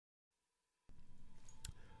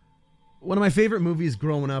One of my favorite movies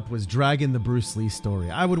growing up was Dragon, the Bruce Lee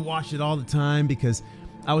story. I would watch it all the time because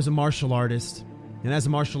I was a martial artist. And as a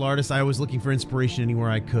martial artist, I was looking for inspiration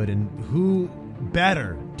anywhere I could. And who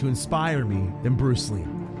better to inspire me than Bruce Lee?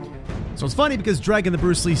 So it's funny because Dragon, the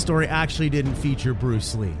Bruce Lee story actually didn't feature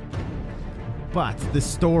Bruce Lee. But the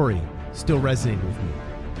story still resonated with me.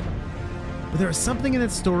 But there was something in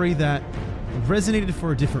that story that resonated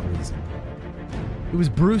for a different reason. It was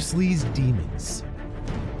Bruce Lee's demons.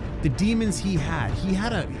 The demons he had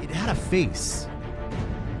a face.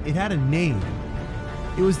 It had a name.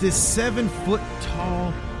 It was this 7-foot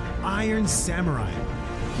tall iron samurai.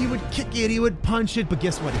 He would kick it, he would punch it, but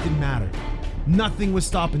guess what? It didn't matter. Nothing was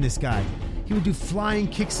stopping this guy. He would do flying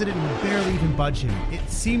kicks at it and would barely even budge him. It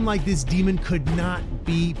seemed like this demon could not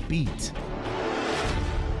be beat.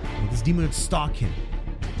 This demon would stalk him.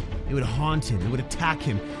 It would haunt him. It would attack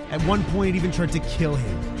him. At one point, it even tried to kill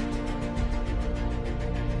him.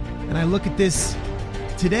 And I look at this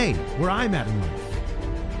today, where I'm at in life,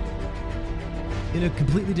 in a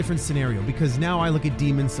completely different scenario, because now I look at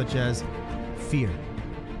demons such as fear,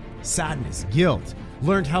 sadness, guilt,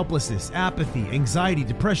 learned helplessness, apathy, anxiety,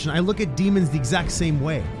 depression. I look at demons the exact same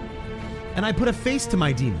way. And I put a face to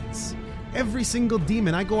my demons. Every single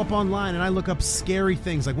demon, I go up online and I look up scary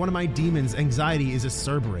things. Like one of my demons, anxiety, is a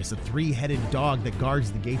Cerberus, a 3-headed dog that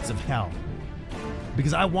guards the gates of hell.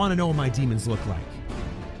 Because I want to know what my demons look like.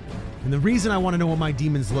 And the reason I want to know what my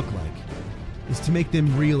demons look like is to make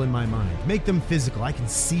them real in my mind. Make them physical. I can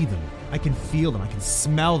see them. I can feel them. I can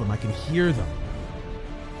smell them. I can hear them.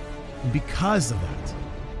 And because of that,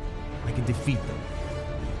 I can defeat them.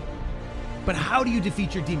 But how do you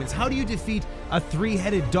defeat your demons? How do you defeat a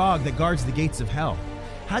 3-headed dog that guards the gates of hell?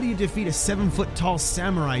 How do you defeat a 7-foot tall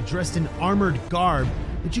samurai dressed in armored garb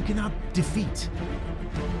that you cannot defeat?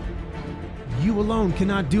 You alone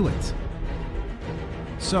cannot do it.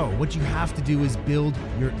 So what you have to do is build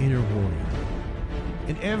your inner warrior.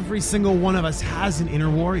 And every single one of us has an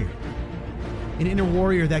inner warrior. An inner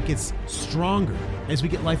warrior that gets stronger as we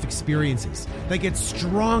get life experiences, that gets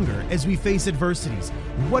stronger as we face adversities.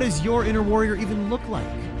 What does your inner warrior even look like?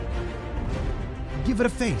 Give it a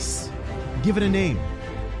face. Give it a name.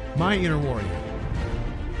 My inner warrior.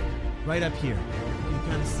 Right up here. You can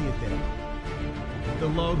kind of see it there. The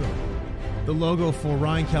logo. The logo for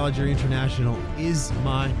Ryan Calogeri International is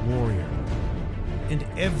my warrior. And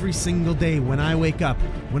every single day when I wake up,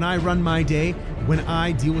 when I run my day, when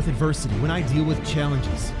I deal with adversity, when I deal with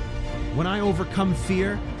challenges, when I overcome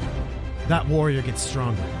fear, that warrior gets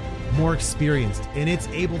stronger, more experienced, and it's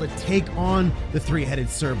able to take on the 3-headed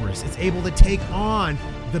Cerberus. It's able to take on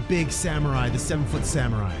the big samurai, the 7-foot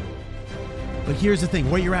samurai. But here's the thing,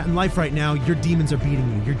 where you're at in life right now, your demons are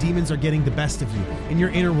beating you. Your demons are getting the best of you, and your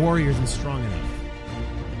inner warrior isn't strong enough.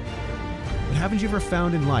 But haven't you ever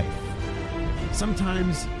found in life,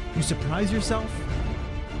 sometimes you surprise yourself?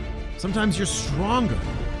 Sometimes you're stronger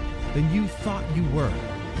than you thought you were.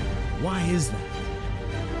 Why is that?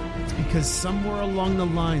 It's because somewhere along the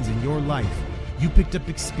lines in your life, you picked up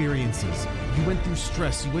experiences. You went through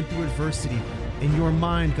stress, you went through adversity, and your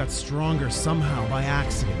mind got stronger somehow by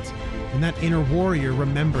accident. And that inner warrior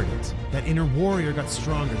remembered it. That inner warrior got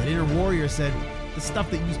stronger. That inner warrior said, the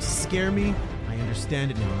stuff that used to scare me, I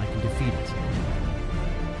understand it now and I can defeat it.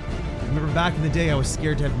 I remember back in the day, I was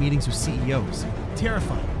scared to have meetings with CEOs.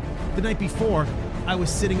 Terrified. The night before, I was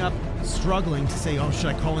sitting up struggling to say, should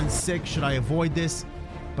I call in sick? Should I avoid this?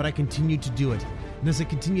 But I continued to do it. And as I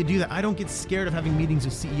continue to do that, I don't get scared of having meetings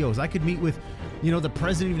with CEOs. I could meet with, the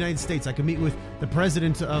President of the United States. I could meet with the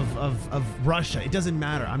President of Russia. It doesn't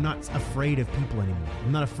matter. I'm not afraid of people anymore.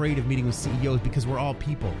 I'm not afraid of meeting with CEOs because we're all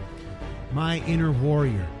people. My inner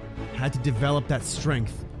warrior had to develop that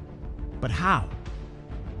strength. But how?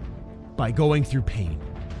 By going through pain.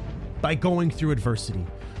 By going through adversity.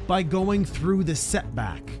 By going through the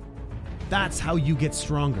setback. That's how you get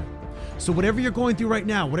stronger. So whatever you're going through right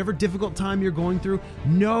now, whatever difficult time you're going through,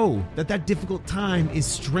 know that that difficult time is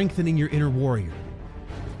strengthening your inner warrior.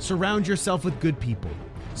 Surround yourself with good people.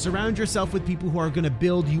 Surround yourself with people who are going to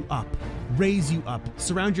build you up, raise you up.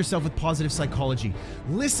 Surround yourself with positive psychology.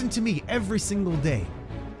 Listen to me every single day.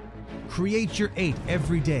 Create your 8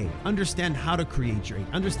 every day. Understand how to create your 8.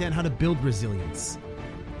 Understand how to build resilience.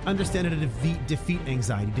 Understand how to defeat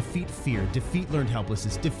anxiety, defeat fear, defeat learned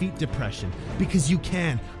helplessness, defeat depression. Because you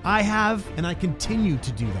can. I have, and I continue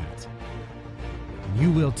to do that. And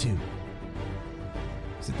you will too.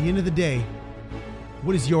 So at the end of the day,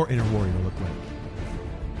 what does your inner warrior look like?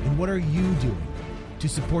 And what are you doing to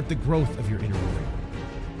support the growth of your inner warrior?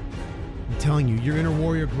 I'm telling you, your inner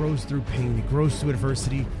warrior grows through pain. It grows through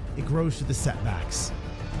adversity. It grows through the setbacks.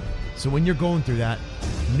 So when you're going through that,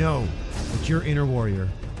 know that your inner warrior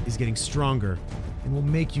is getting stronger and will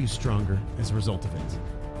make you stronger as a result of it.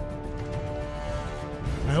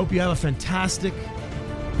 I hope you have a fantastic,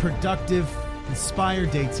 productive,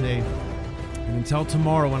 inspired day today. And until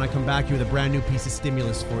tomorrow, when I come back here with a brand new piece of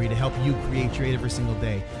stimulus for you to help you create your 8 every single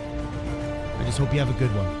day, I just hope you have a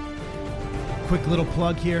good one. Quick little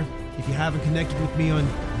plug here. If you haven't connected with me on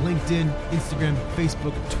LinkedIn, Instagram,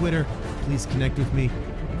 Facebook, Twitter, please connect with me.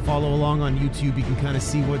 Follow along on YouTube. You can kind of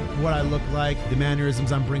see what I look like, the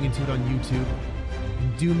mannerisms I'm bringing to it on YouTube.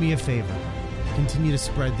 And do me a favor. Continue to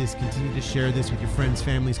spread this. Continue to share this with your friends,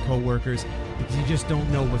 families, co-workers, because you just don't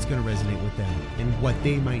know what's going to resonate with them and what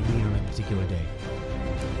they might need on a particular day.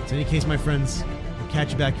 So in any case, my friends, we'll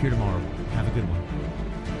catch you back here tomorrow. Have a good one.